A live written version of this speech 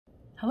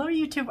Hello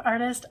YouTube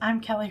artist, I'm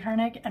Kelly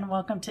Hernig and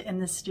welcome to In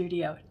the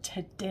Studio.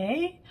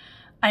 Today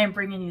I am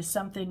bringing you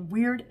something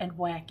weird and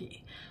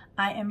wacky.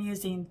 I am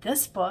using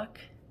this book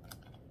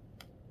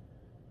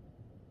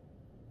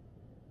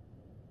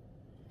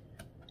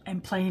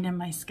and playing in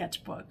my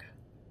sketchbook.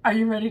 Are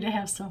you ready to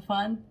have some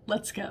fun?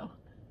 Let's go.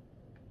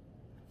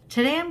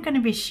 Today I'm going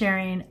to be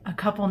sharing a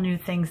couple new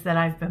things that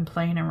I've been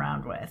playing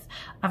around with.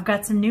 I've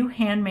got some new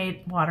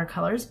handmade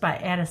watercolors by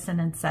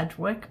Addison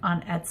Sedgwick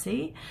on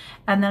Etsy.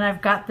 And then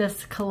I've got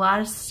this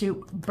collage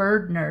soup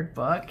bird nerd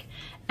book.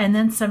 And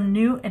then some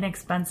new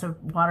inexpensive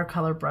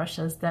watercolor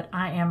brushes that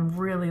I am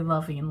really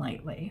loving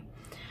lately.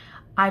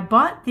 I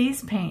bought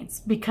these paints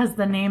because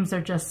the names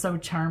are just so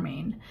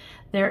charming.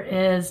 There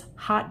is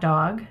Hot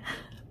Dog,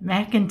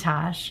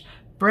 Macintosh,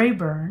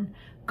 Braeburn,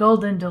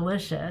 Golden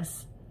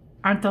Delicious.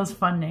 Aren't those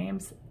fun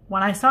names?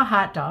 When I saw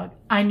Hot Dog,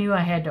 I knew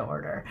I had to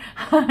order.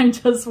 I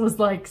just was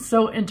like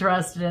so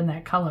interested in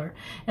that color.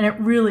 And it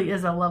really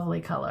is a lovely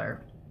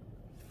color.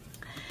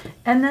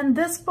 And then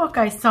this book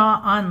I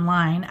saw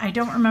online. I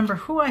don't remember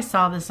who I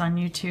saw this on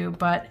YouTube,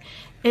 but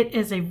it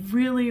is a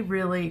really,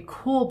 really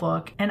cool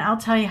book. And I'll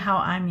tell you how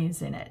I'm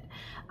using it.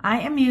 I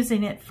am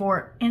using it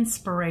for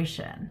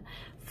inspiration,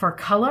 for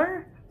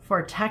color,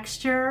 for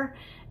texture,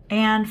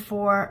 and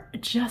for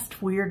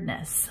just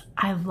weirdness.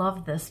 I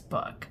love this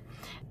book.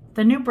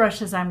 The new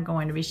brushes I'm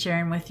going to be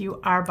sharing with you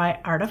are by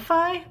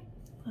Artify.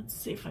 Let's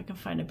see if I can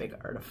find a big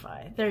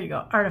Artify. There you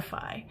go,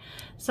 Artify.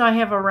 So I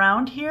have a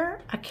round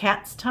here, a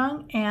cat's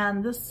tongue,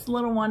 and this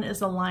little one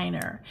is a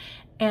liner.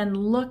 And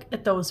look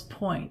at those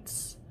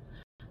points.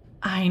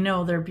 I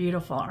know they're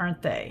beautiful,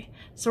 aren't they?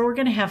 So we're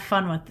gonna have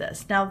fun with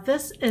this. Now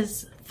this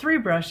is 3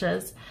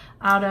 brushes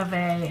out of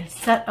a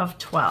set of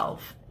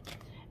 12.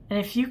 And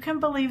if you can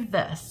believe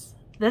this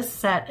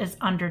set is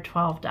under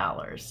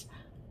 $12.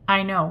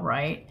 I know,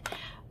 right?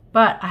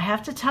 But I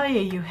have to tell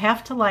you, you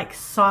have to like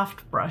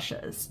soft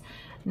brushes,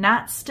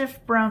 not stiff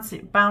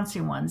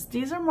bouncy ones.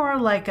 These are more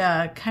like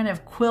a kind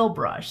of quill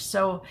brush.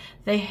 So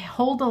they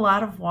hold a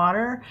lot of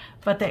water,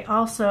 but they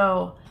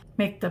also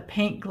make the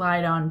paint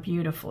glide on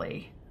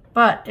beautifully.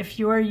 But if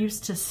you are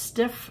used to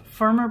stiff,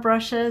 firmer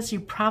brushes, you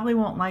probably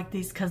won't like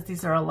these because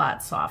these are a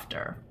lot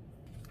softer.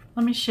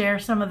 Let me share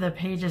some of the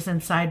pages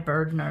inside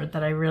Bird Nerd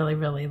that I really,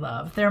 really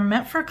love. They're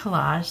meant for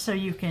collage, so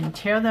you can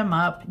tear them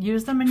up,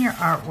 use them in your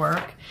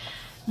artwork.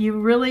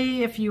 You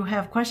really, if you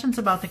have questions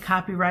about the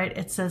copyright,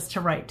 it says to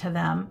write to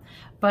them.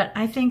 But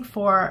I think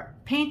for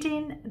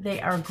painting,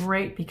 they are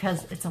great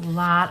because it's a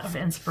lot of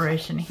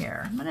inspiration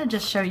here. I'm gonna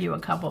just show you a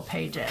couple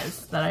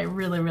pages that I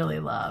really, really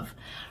love.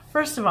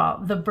 First of all,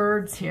 the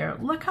birds here.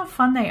 Look how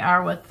fun they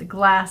are with the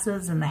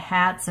glasses and the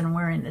hats and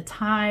wearing the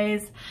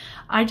ties.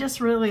 I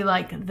just really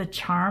like the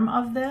charm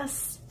of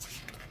this.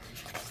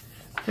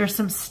 There's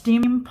some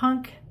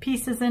steampunk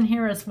pieces in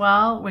here as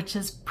well, which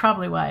is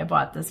probably why I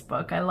bought this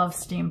book. I love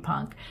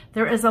steampunk.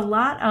 There is a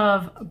lot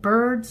of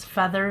birds,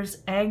 feathers,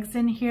 eggs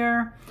in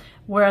here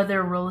where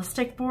they're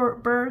realistic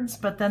birds,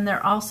 but then there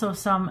are also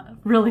some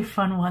really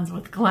fun ones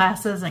with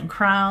glasses and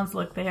crowns.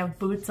 Look, they have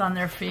boots on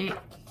their feet.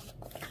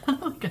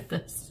 Look at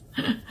this.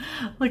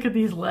 Look at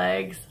these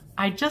legs.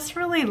 I just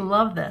really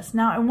love this.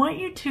 Now I want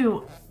you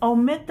to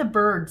omit the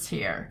birds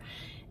here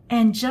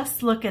and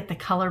just look at the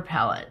color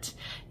palette.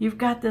 You've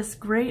got this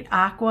great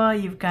aqua,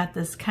 you've got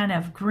this kind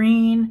of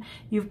green,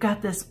 you've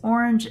got this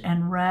orange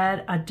and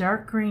red, a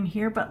dark green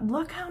here, but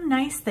look how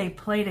nice they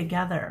play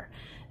together.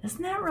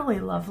 Isn't that really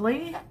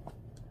lovely?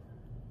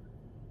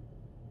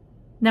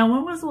 Now,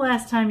 when was the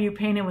last time you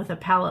painted with a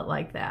palette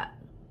like that?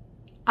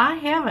 I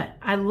haven't.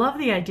 I love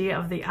the idea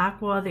of the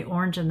aqua, the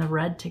orange, and the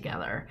red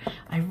together.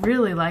 I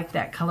really like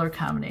that color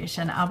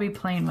combination. I'll be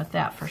playing with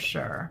that for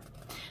sure.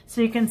 So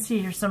you can see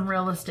here's some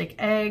realistic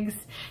eggs.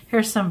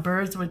 Here's some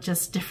birds with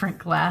just different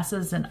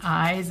glasses and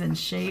eyes and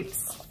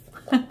shapes.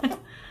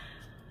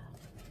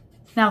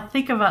 Now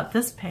think about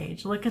this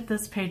page. Look at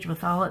this page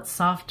with all its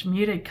soft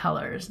muted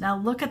colors. Now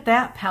look at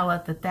that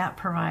palette that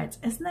provides.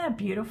 Isn't that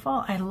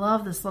beautiful? I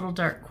love this little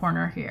dark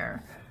corner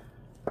here.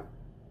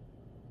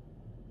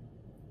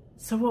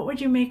 So what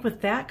would you make with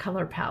that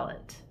color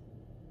palette?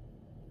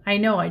 I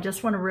know, I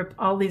just want to rip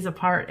all these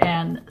apart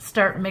and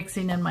start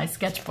mixing in my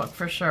sketchbook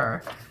for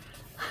sure.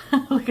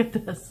 Look at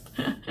this.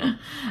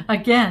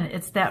 Again,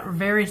 it's that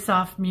very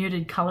soft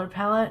muted color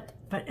palette,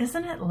 but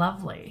isn't it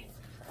lovely?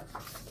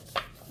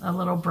 A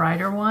little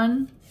brighter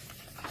one,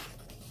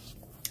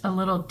 a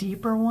little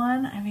deeper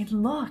one. I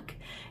mean, look,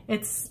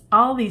 it's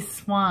all these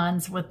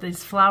swans with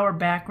these flower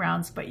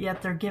backgrounds, but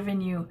yet they're giving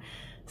you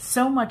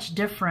so much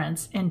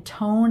difference in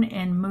tone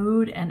and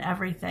mood and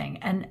everything.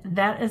 And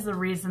that is the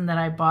reason that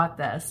I bought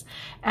this.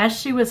 As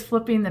she was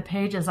flipping the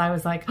pages, I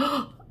was like,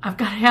 oh, I've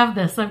got to have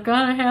this. I've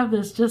got to have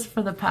this just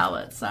for the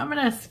palette. So I'm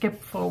going to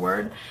skip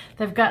forward.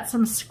 They've got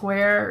some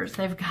squares.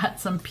 They've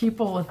got some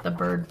people with the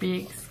bird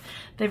beaks.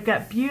 They've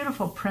got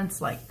beautiful prints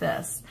like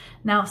this.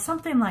 Now,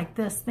 something like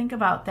this, think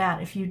about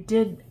that. If you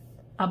did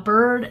a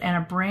bird and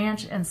a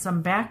branch and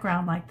some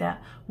background like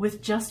that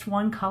with just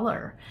one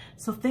color.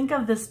 So think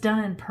of this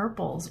done in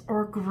purples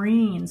or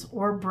greens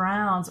or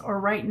browns, or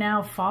right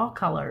now fall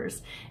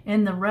colors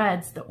in the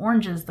reds, the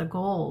oranges, the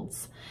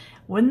golds.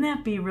 Wouldn't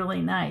that be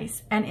really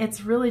nice? And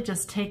it's really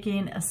just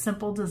taking a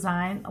simple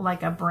design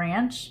like a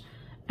branch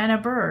and a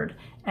bird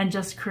and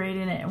just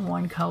creating it in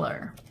one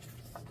color.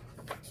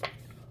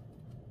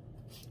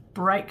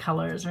 Bright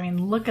colors. I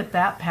mean, look at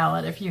that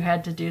palette if you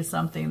had to do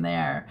something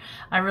there.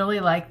 I really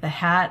like the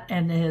hat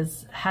and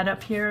his head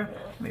up here.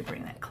 Let me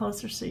bring that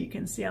closer so you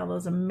can see all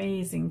those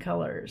amazing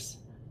colors.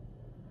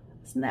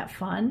 Isn't that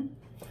fun?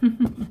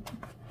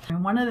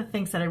 And one of the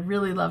things that I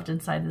really loved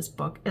inside this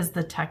book is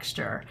the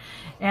texture.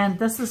 And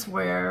this is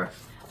where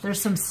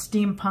there's some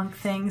steampunk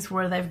things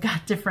where they've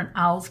got different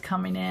owls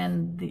coming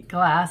in, the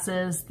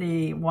glasses,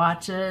 the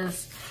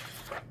watches.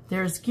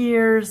 There's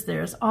gears,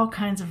 there's all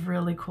kinds of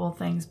really cool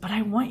things, but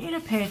I want you to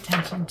pay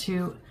attention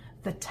to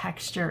the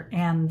texture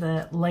and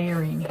the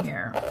layering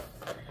here.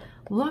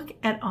 Look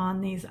at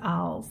on these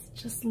owls.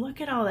 Just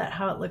look at all that,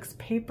 how it looks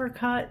paper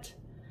cut,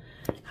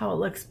 how it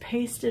looks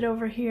pasted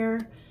over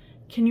here.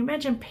 Can you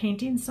imagine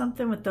painting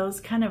something with those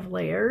kind of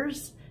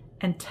layers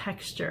and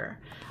texture?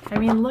 I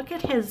mean, look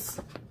at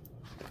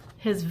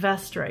his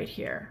vest right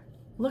here.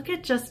 Look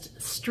at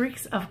just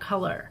streaks of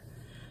color.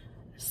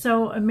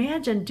 So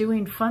imagine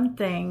doing fun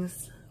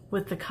things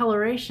with the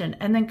coloration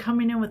and then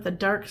coming in with a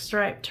dark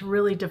stripe to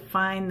really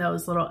define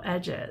those little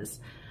edges.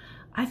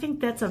 I think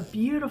that's a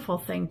beautiful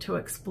thing to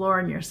explore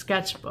in your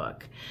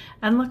sketchbook.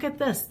 And look at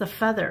this, the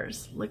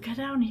feathers. Look at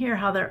down here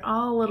how they're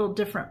all little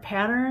different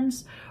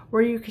patterns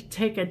where you could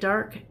take a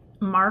dark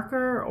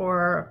marker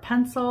or a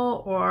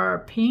pencil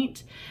or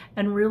paint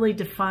and really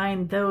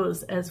define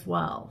those as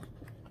well.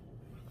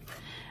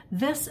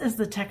 This is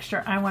the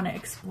texture I want to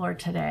explore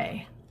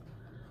today.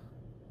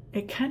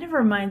 It kind of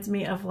reminds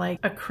me of like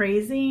a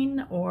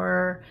crazing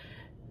or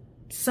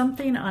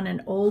something on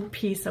an old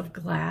piece of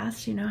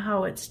glass. You know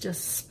how it's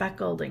just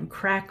speckled and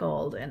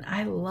crackled, and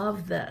I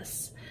love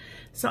this.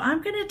 So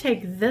I'm going to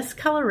take this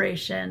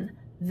coloration,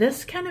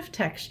 this kind of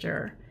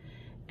texture,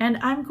 and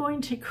I'm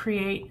going to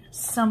create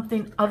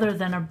something other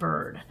than a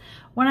bird.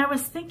 When I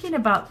was thinking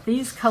about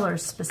these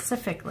colors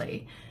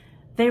specifically,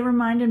 they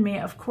reminded me,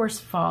 of course,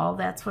 fall.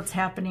 That's what's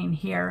happening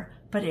here,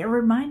 but it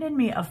reminded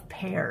me of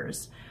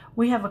pears.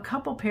 We have a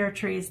couple pear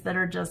trees that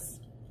are just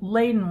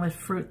laden with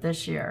fruit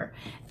this year.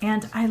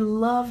 And I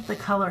love the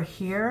color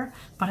here,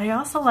 but I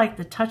also like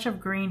the touch of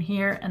green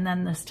here and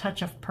then this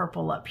touch of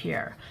purple up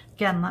here.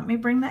 Again, let me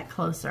bring that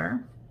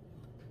closer.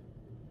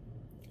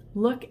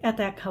 Look at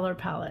that color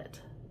palette.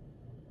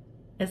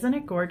 Isn't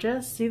it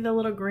gorgeous? See the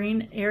little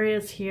green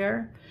areas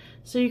here?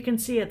 So you can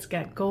see it's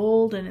got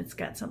gold and it's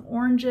got some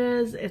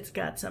oranges, it's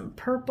got some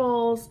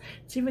purples,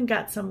 it's even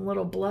got some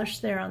little blush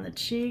there on the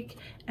cheek,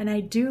 and I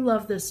do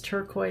love this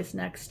turquoise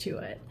next to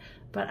it.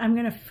 But I'm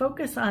going to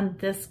focus on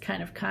this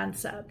kind of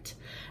concept.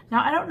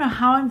 Now, I don't know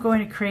how I'm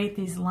going to create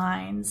these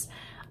lines.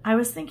 I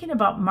was thinking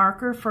about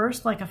marker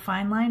first, like a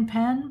fine line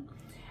pen,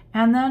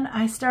 and then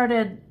I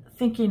started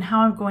thinking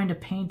how I'm going to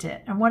paint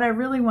it. And what I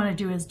really want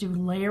to do is do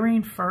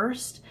layering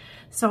first.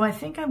 So I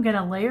think I'm going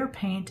to layer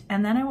paint,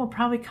 and then I will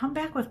probably come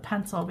back with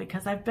pencil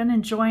because I've been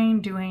enjoying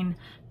doing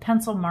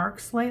pencil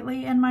marks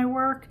lately in my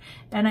work,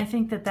 and I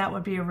think that that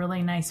would be a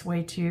really nice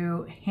way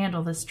to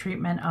handle this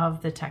treatment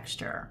of the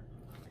texture.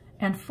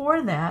 And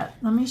for that,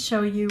 let me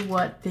show you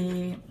what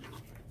the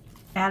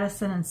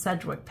Addison and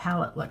Sedgwick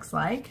palette looks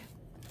like.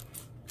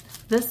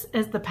 This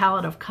is the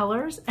palette of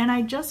colors, and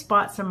I just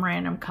bought some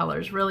random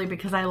colors really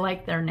because I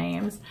like their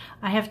names.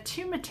 I have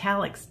two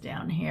metallics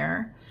down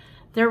here.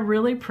 They're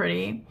really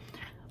pretty,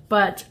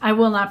 but I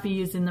will not be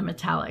using the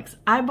metallics.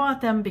 I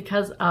bought them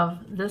because of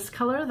this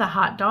color, the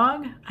hot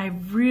dog. I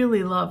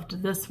really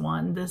loved this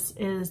one. This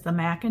is the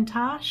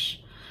Macintosh.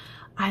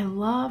 I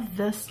love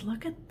this.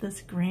 Look at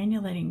this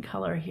granulating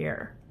color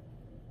here.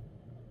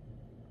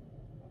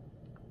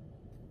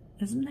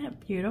 Isn't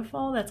that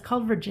beautiful? That's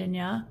called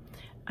Virginia.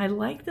 I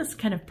like this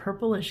kind of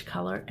purplish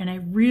color, and I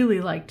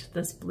really liked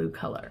this blue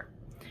color.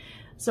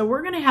 So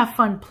we're going to have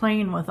fun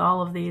playing with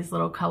all of these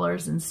little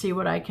colors and see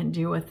what I can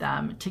do with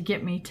them to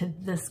get me to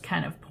this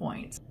kind of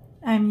point.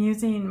 I'm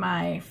using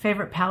my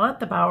favorite palette,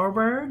 the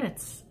Bowerbird.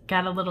 It's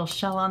got a little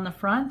shell on the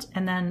front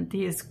and then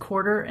these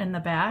quarter in the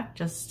back,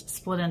 just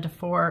split into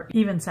 4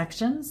 even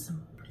sections.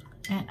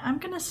 And I'm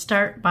going to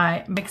start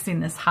by mixing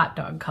this hot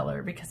dog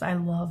color because I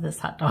love this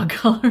hot dog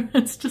color.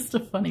 It's just a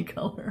funny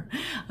color.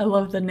 I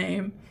love the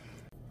name.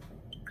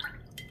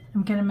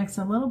 I'm going to mix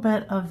a little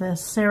bit of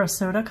this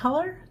sarasota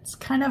color. It's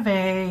kind of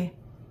a,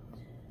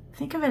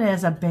 think of it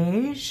as a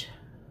beige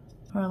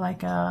or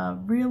like a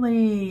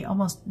really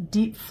almost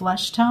deep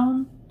flesh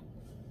tone.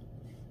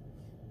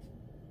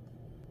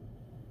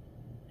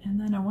 And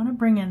then I want to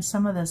bring in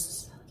some of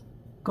this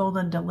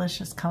golden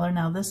delicious color.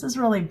 Now this is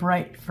really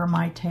bright for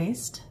my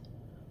taste.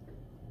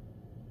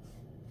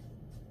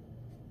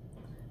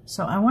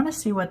 So I want to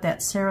see what that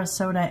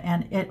sarasota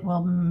and it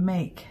will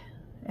make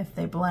if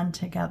they blend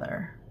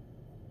together.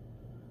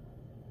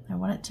 I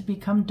want it to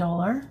become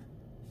duller.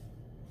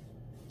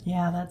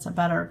 Yeah, that's a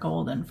better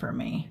golden for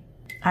me.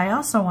 I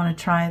also want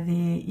to try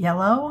the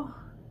yellow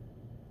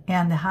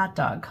and the hot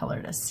dog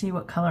color to see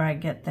what color I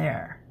get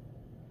there.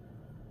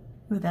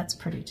 Ooh, that's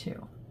pretty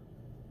too.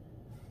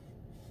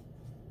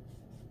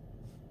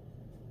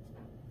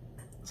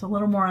 It's a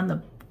little more on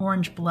the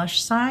orange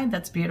blush side.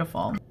 That's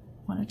beautiful. I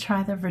want to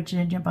try the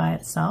Virginia by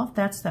itself.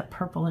 That's that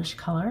purplish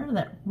color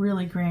that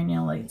really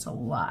granulates a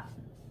lot.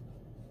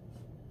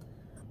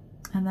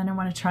 And then I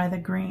want to try the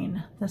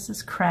green. This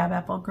is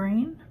crabapple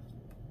green.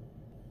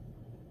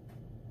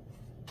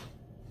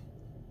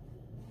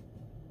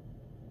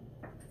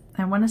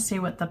 I want to see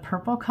what the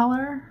purple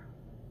color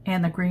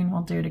and the green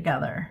will do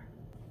together.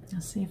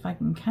 Let's see if I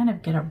can kind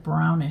of get a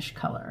brownish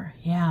color.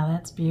 Yeah,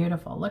 that's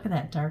beautiful. Look at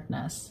that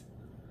darkness.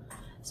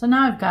 So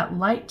now I've got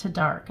light to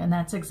dark, and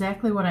that's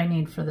exactly what I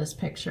need for this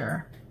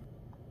picture.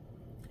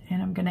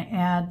 And I'm going to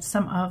add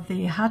some of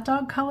the hot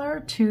dog color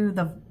to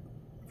the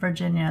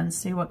Virginia and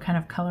see what kind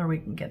of color we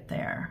can get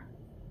there.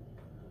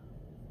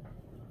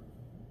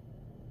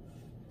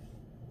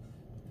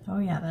 Oh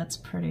yeah, that's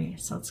pretty.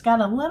 So it's got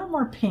a little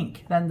more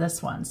pink than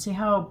this one. See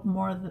how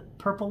more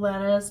purple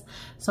that is?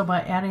 So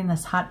by adding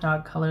this hot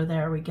dog color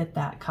there, we get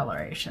that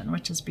coloration,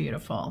 which is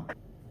beautiful.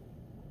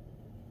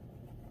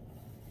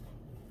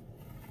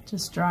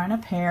 Just drawing a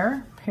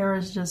pear. Pear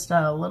is just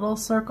a little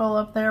circle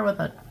up there with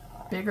a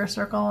bigger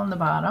circle on the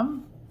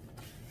bottom.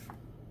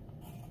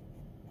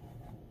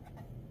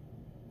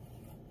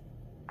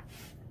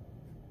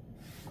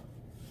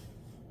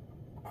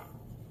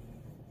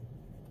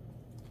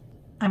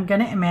 I'm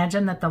going to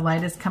imagine that the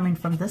light is coming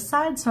from this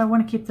side, so I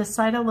want to keep this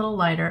side a little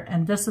lighter,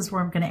 and this is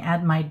where I'm going to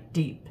add my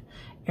deep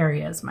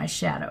areas, my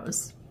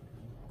shadows.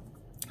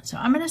 So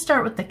I'm going to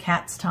start with the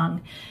cat's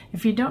tongue.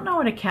 If you don't know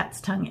what a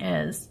cat's tongue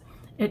is,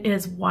 it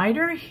is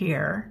wider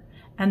here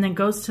and then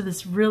goes to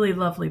this really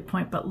lovely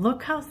point, but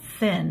look how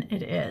thin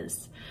it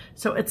is.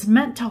 So it's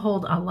meant to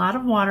hold a lot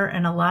of water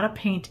and a lot of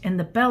paint in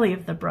the belly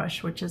of the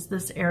brush, which is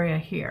this area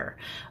here,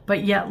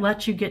 but yet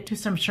let you get to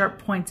some sharp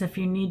points if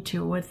you need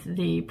to with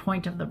the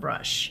point of the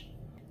brush.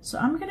 So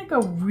I'm going to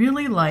go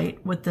really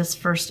light with this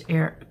first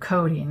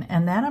coating,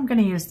 and then I'm going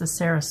to use the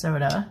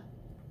Sarasota.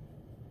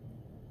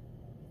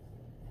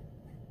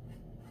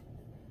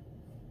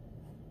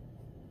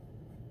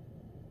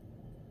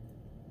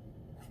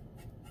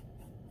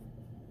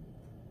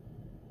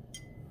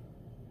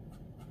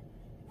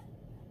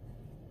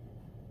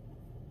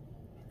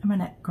 I'm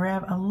going to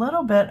grab a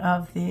little bit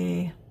of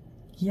the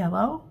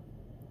yellow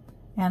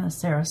and the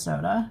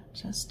Sarasota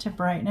just to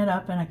brighten it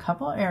up in a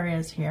couple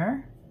areas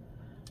here.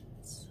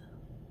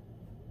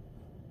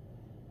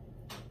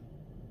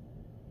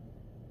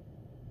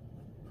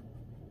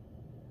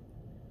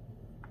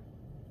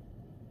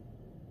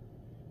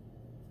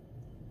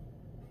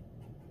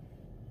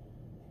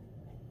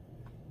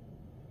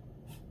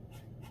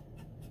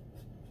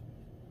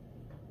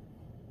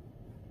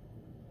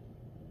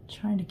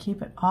 Trying to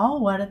keep it all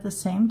wet at the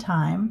same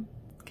time.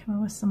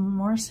 Coming with some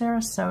more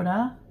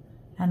Sarasota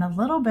and a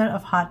little bit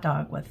of hot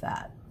dog with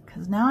that,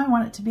 because now I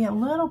want it to be a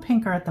little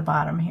pinker at the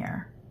bottom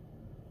here.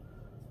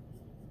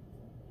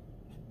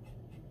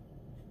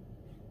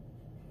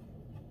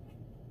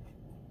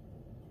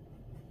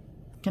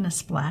 Gonna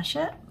splash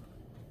it.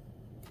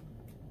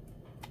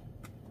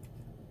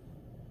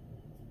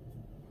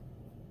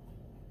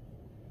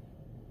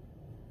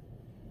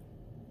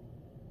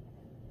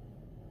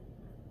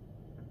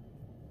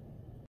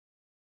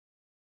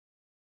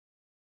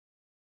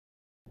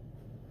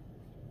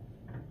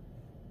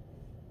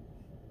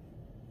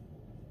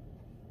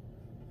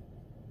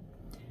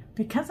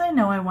 Because I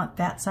know I want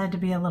that side to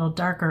be a little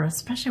darker,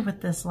 especially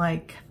with this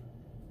like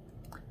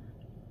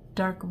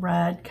dark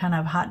red kind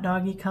of hot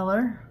doggy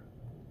color.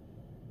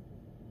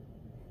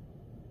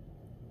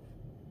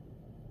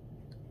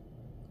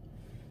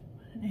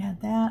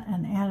 Add that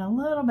and add a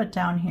little bit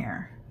down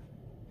here.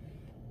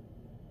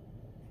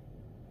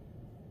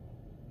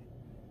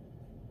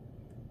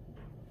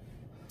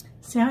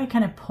 See how I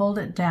kind of pulled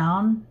it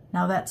down?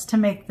 Now that's to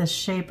make the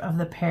shape of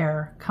the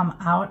pear come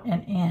out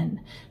and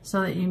in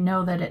so that you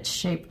know that it's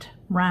shaped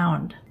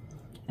round.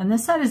 And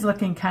this side is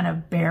looking kind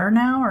of bare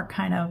now, or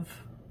kind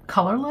of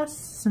colorless,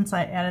 since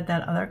I added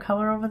that other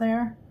color over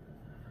there.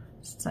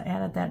 Since I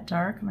added that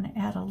dark, I'm going to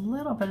add a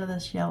little bit of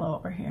this yellow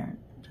over here.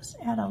 Just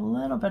add a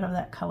little bit of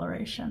that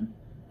coloration.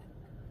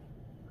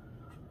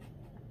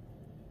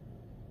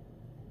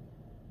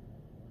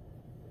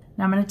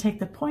 Now I'm going to take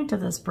the point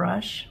of this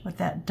brush with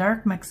that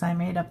dark mix I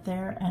made up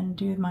there and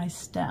do my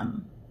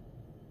stem.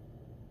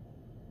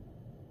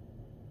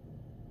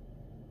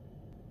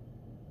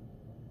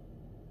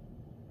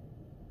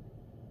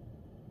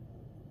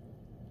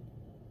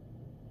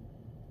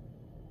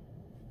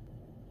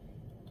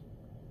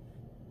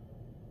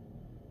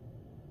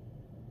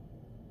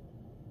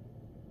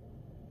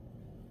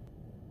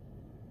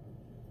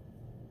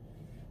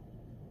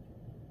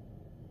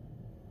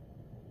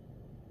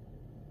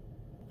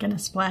 Gonna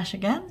splash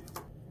again.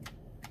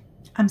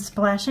 I'm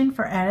splashing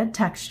for added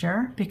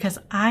texture because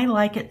I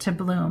like it to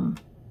bloom.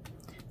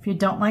 If you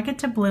don't like it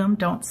to bloom,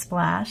 don't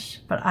splash,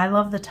 but I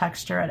love the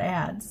texture it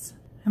adds.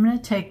 I'm going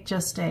to take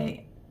just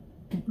a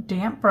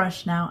damp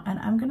brush now, and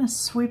I'm going to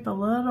sweep a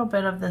little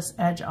bit of this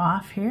edge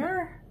off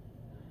here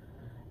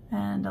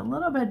and a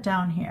little bit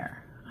down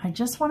here. I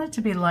just want it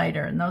to be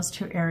lighter in those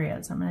two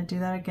areas. I'm going to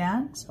do that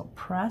again. So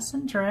press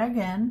and drag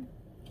in,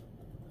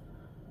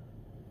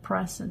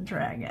 press and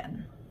drag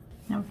in.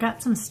 Now I've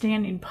got some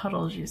standing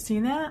puddles, you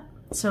see that?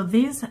 So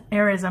these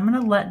areas I'm going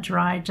to let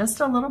dry just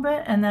a little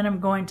bit, and then I'm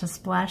going to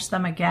splash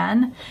them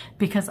again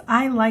because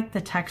I like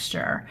the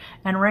texture.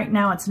 And right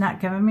now it's not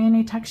giving me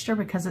any texture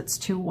because it's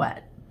too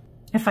wet.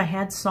 If I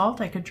had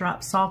salt, I could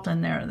drop salt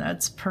in there.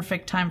 That's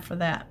perfect time for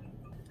that.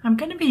 I'm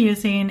going to be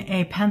using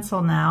a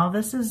pencil now.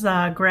 This is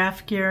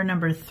Graph Gear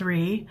number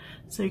 3.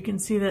 So you can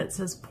see that it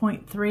says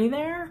 0.3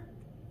 there.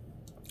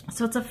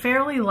 So it's a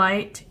fairly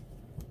light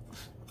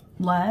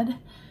lead.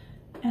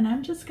 And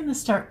I'm just going to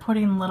start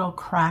putting little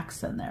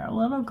cracks in there, a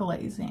little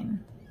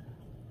glazing.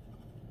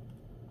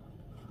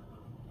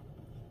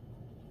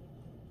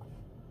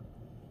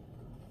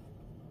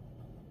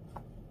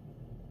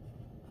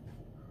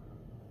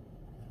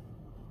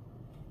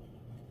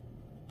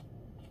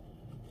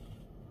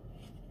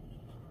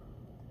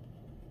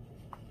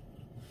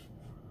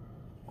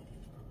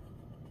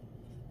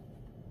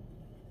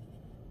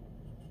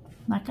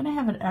 I'm not going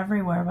to have it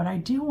everywhere, but I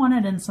do want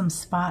it in some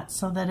spots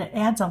so that it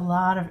adds a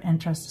lot of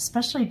interest,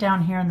 especially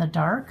down here in the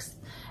darks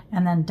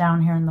and then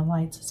down here in the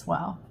lights as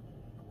well.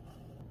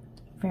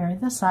 Vary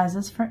the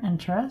sizes for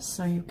interest,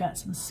 so you've got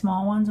some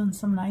small ones and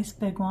some nice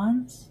big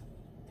ones.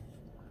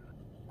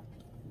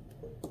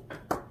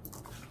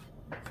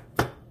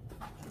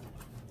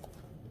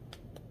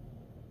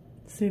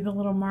 See the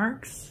little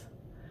marks?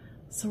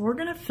 So we're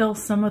going to fill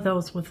some of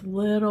those with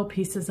little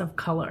pieces of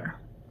color.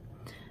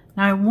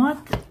 Now I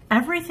want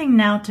everything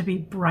now to be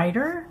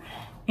brighter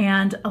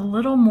and a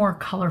little more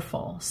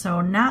colorful,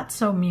 so not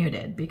so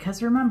muted,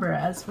 because remember,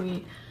 as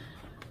we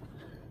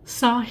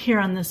saw here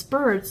on this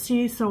bird,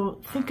 see,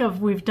 so think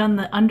of, we've done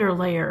the under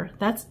layer,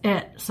 that's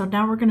it. So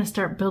now we're going to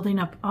start building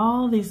up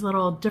all these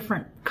little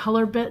different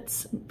color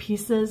bits,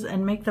 pieces,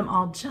 and make them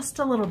all just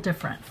a little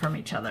different from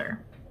each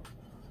other.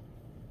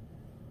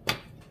 I'm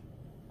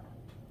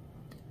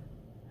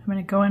going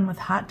to go in with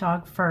Hot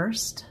Dog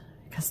first,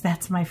 because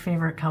that's my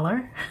favorite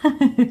color.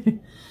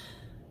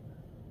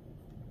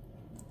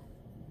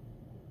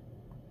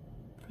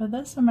 For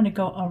this, I'm going to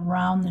go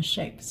around the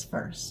shapes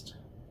first.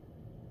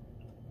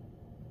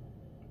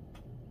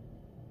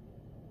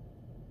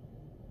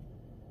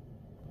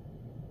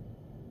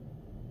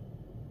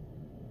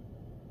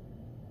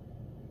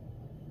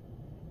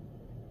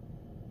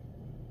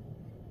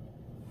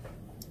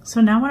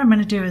 So now what I'm going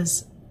to do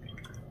is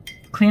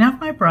clean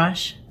off my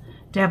brush,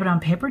 dab it on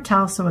paper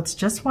towel so it's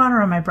just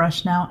water on my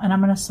brush now, and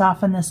I'm going to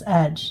soften this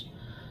edge.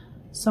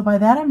 So by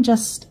that I'm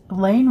just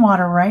laying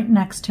water right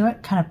next to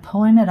it, kind of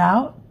pulling it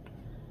out.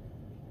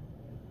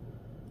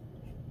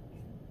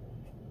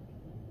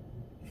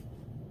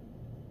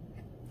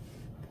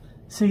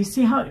 So you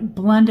see how it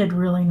blended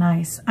really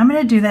nice. I'm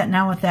going to do that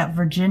now with that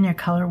Virginia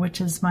color,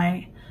 which is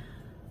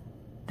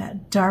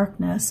that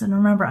darkness. And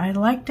remember, I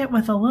liked it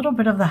with a little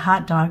bit of the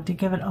Hot Dog to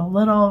give it a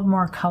little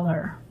more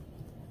color.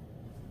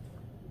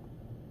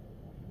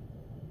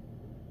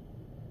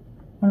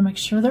 I want to make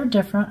sure they're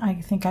different. I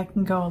think I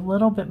can go a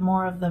little bit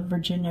more of the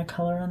Virginia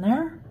color in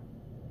there.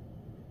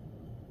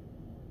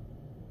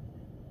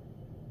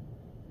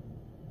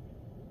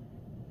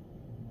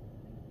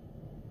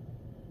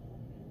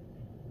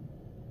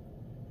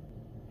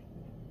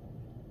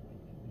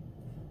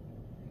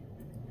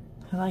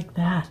 I like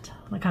that.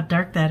 Look how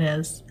dark that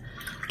is.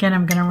 Again,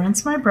 I'm going to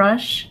rinse my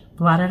brush,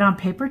 blot it on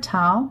paper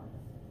towel.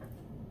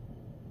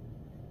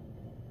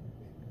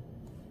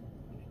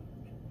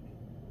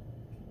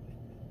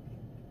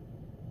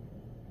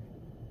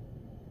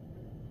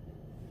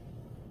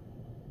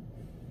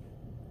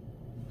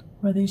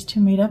 Where these two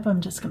meet up, I'm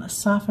just going to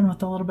soften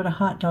with a little bit of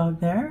Hot Dog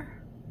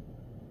there.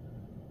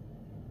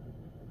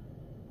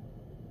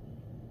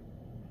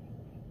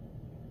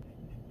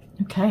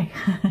 Okay.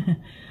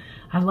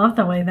 I love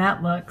the way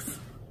that looks.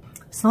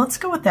 So let's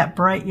go with that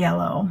bright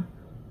yellow.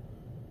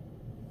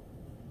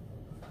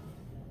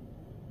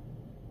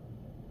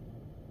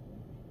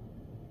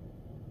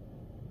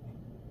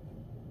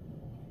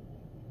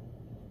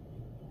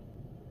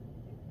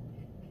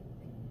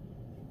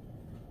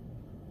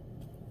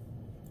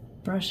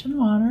 Brush and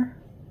water,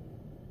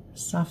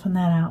 soften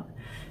that out.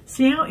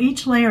 See how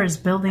each layer is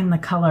building the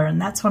color,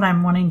 and that's what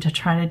I'm wanting to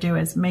try to do,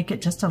 is make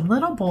it just a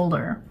little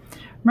bolder.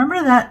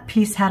 Remember that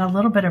piece had a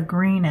little bit of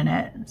green in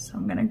it, so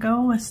I'm going to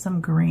go with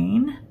some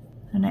green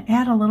and I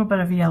add a little bit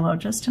of yellow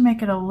just to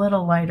make it a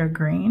little lighter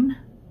green.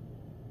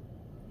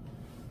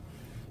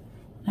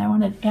 I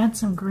want to add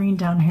some green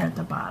down here at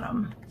the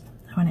bottom.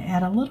 I want to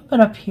add a little bit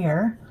up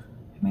here,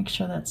 make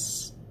sure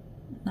that's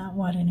not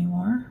wet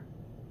anymore.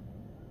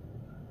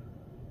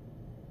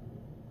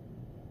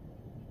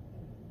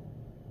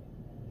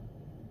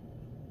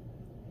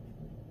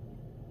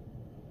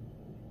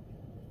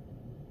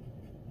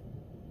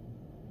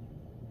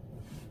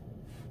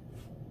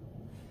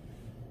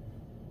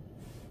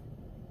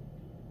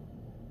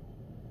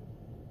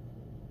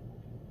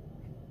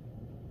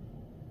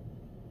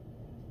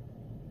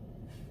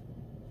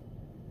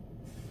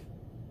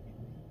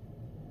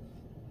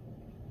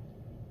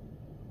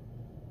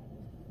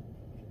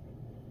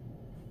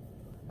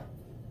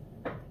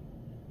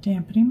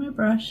 Dampening my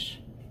brush.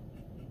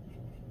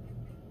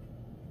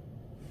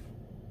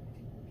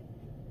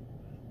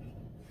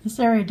 This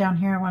area down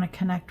here I want to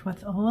connect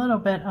with a little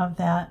bit of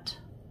that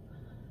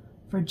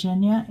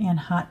Virginia and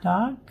hot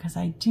dog because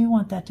I do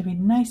want that to be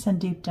nice and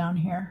deep down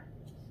here.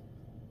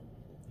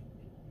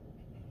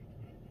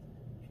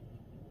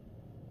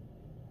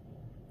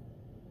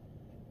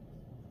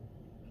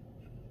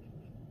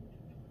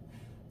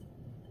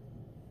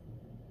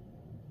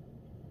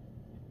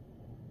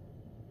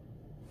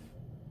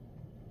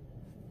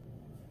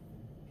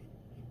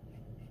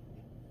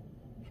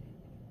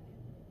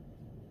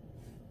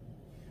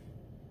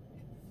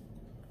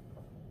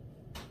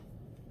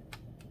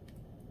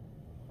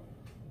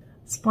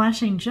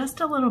 Splashing just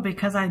a little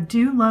because I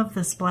do love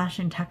the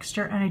splashing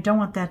texture and I don't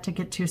want that to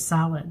get too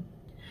solid.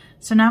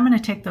 So now I'm going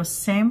to take those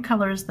same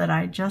colors that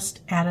I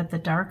just added the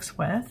darks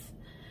with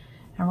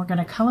and we're going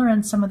to color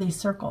in some of these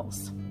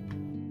circles.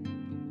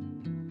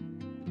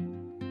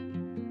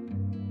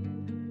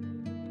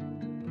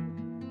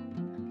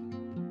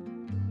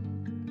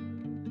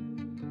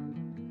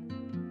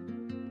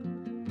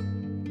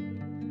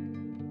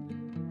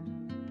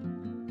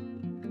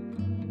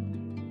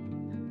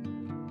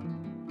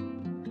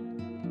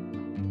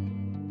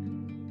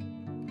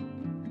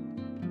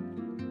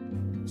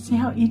 See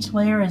how each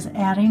layer is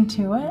adding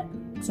to it?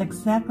 It's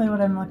exactly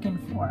what I'm looking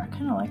for. I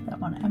kind of like that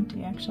one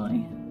empty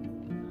actually.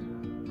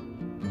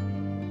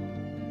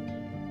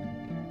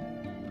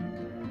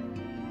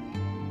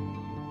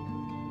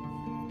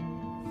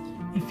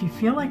 If you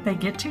feel like they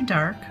get too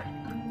dark,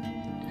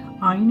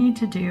 all you need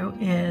to do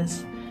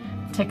is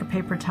take a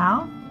paper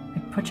towel,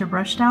 put your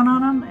brush down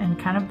on them and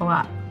kind of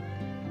blot.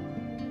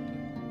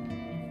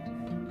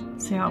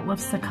 See how it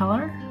lifts the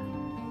color?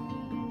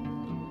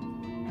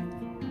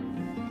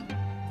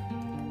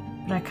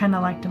 But I kind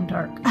of liked them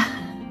dark. I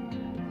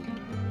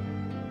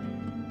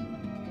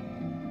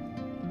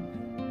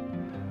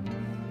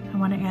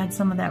want to add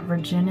some of that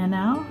Virginia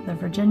now, the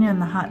Virginia and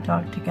the hot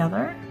dog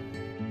together.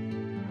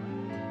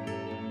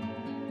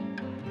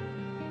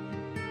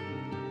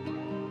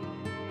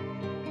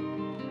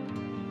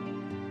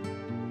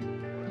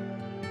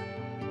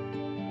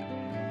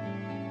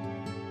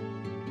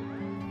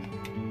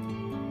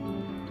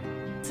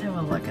 Let's have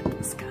a look at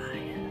this guy.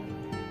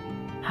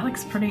 That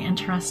looks pretty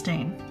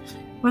interesting.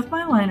 With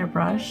my liner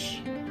brush,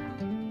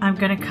 I'm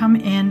going to come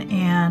in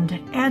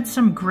and add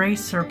some gray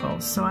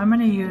circles. So I'm going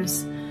to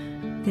use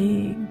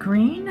the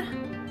green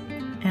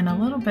and a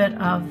little bit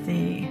of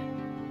the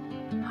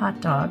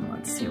hot dog.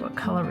 Let's see what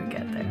color we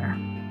get there.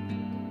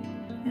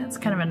 Yeah, it's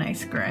kind of a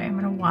nice gray. I'm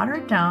going to water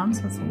it down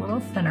so it's a little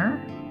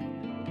thinner.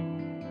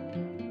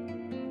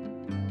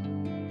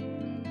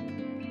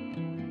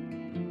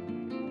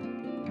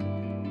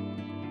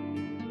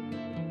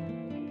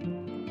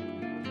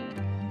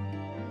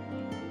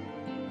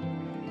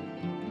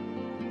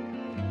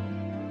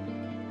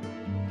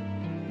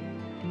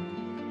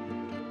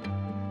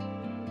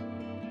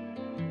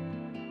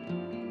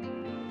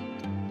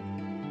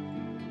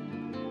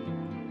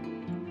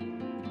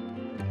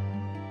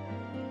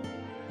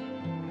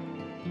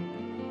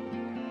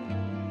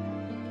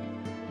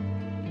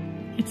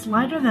 It's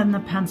lighter than the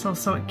pencil,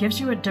 so it gives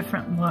you a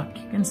different look.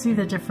 You can see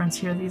the difference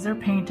here. These are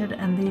painted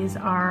and these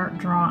are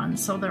drawn,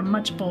 so they're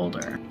much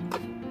bolder.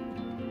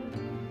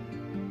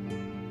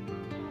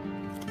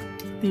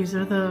 These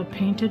are the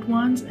painted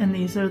ones and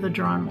these are the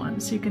drawn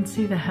ones, so you can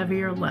see the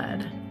heavier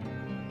lead.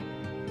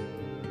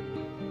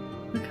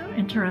 Look how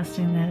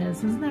interesting that is.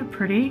 Isn't that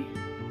pretty?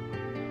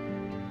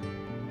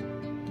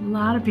 A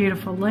lot of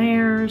beautiful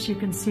layers. You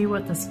can see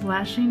what the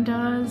splashing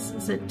does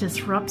is it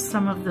disrupts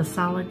some of the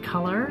solid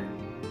color.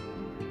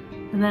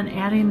 And then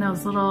adding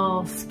those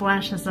little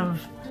splashes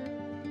of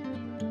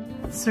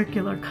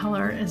circular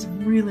color is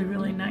really,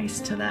 really nice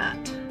to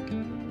that.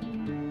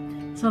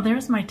 So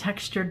there's my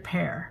textured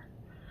pear.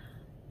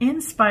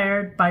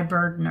 Inspired by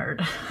Bird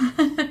Nerd.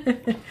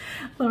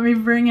 Let me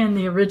bring in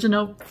the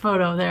original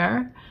photo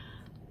there.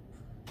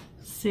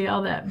 See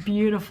all that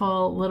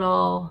beautiful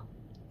little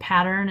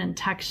pattern and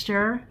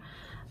texture.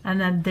 And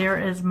then there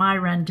is my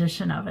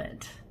rendition of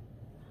it.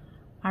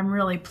 I'm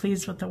really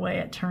pleased with the way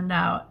it turned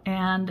out,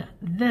 and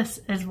this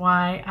is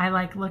why I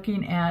like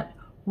looking at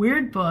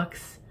weird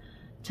books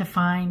to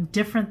find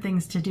different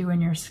things to do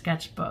in your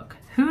sketchbook.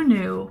 Who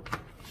knew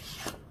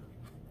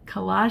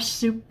Collage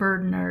Soup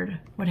Bird Nerd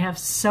would have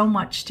so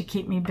much to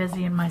keep me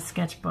busy in my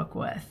sketchbook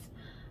with?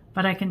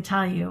 But I can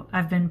tell you,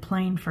 I've been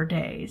playing for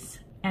days,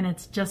 and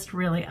it's just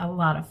really a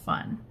lot of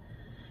fun.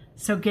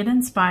 So get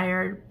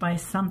inspired by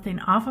something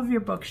off of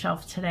your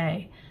bookshelf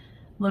today.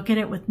 Look at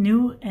it with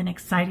new and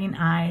exciting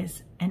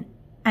eyes and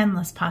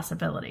endless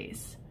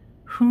possibilities.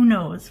 Who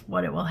knows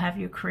what it will have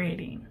you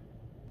creating?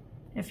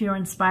 If you're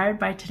inspired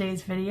by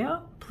today's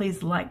video,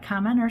 please like,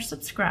 comment, or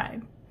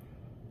subscribe.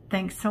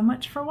 Thanks so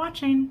much for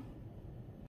watching.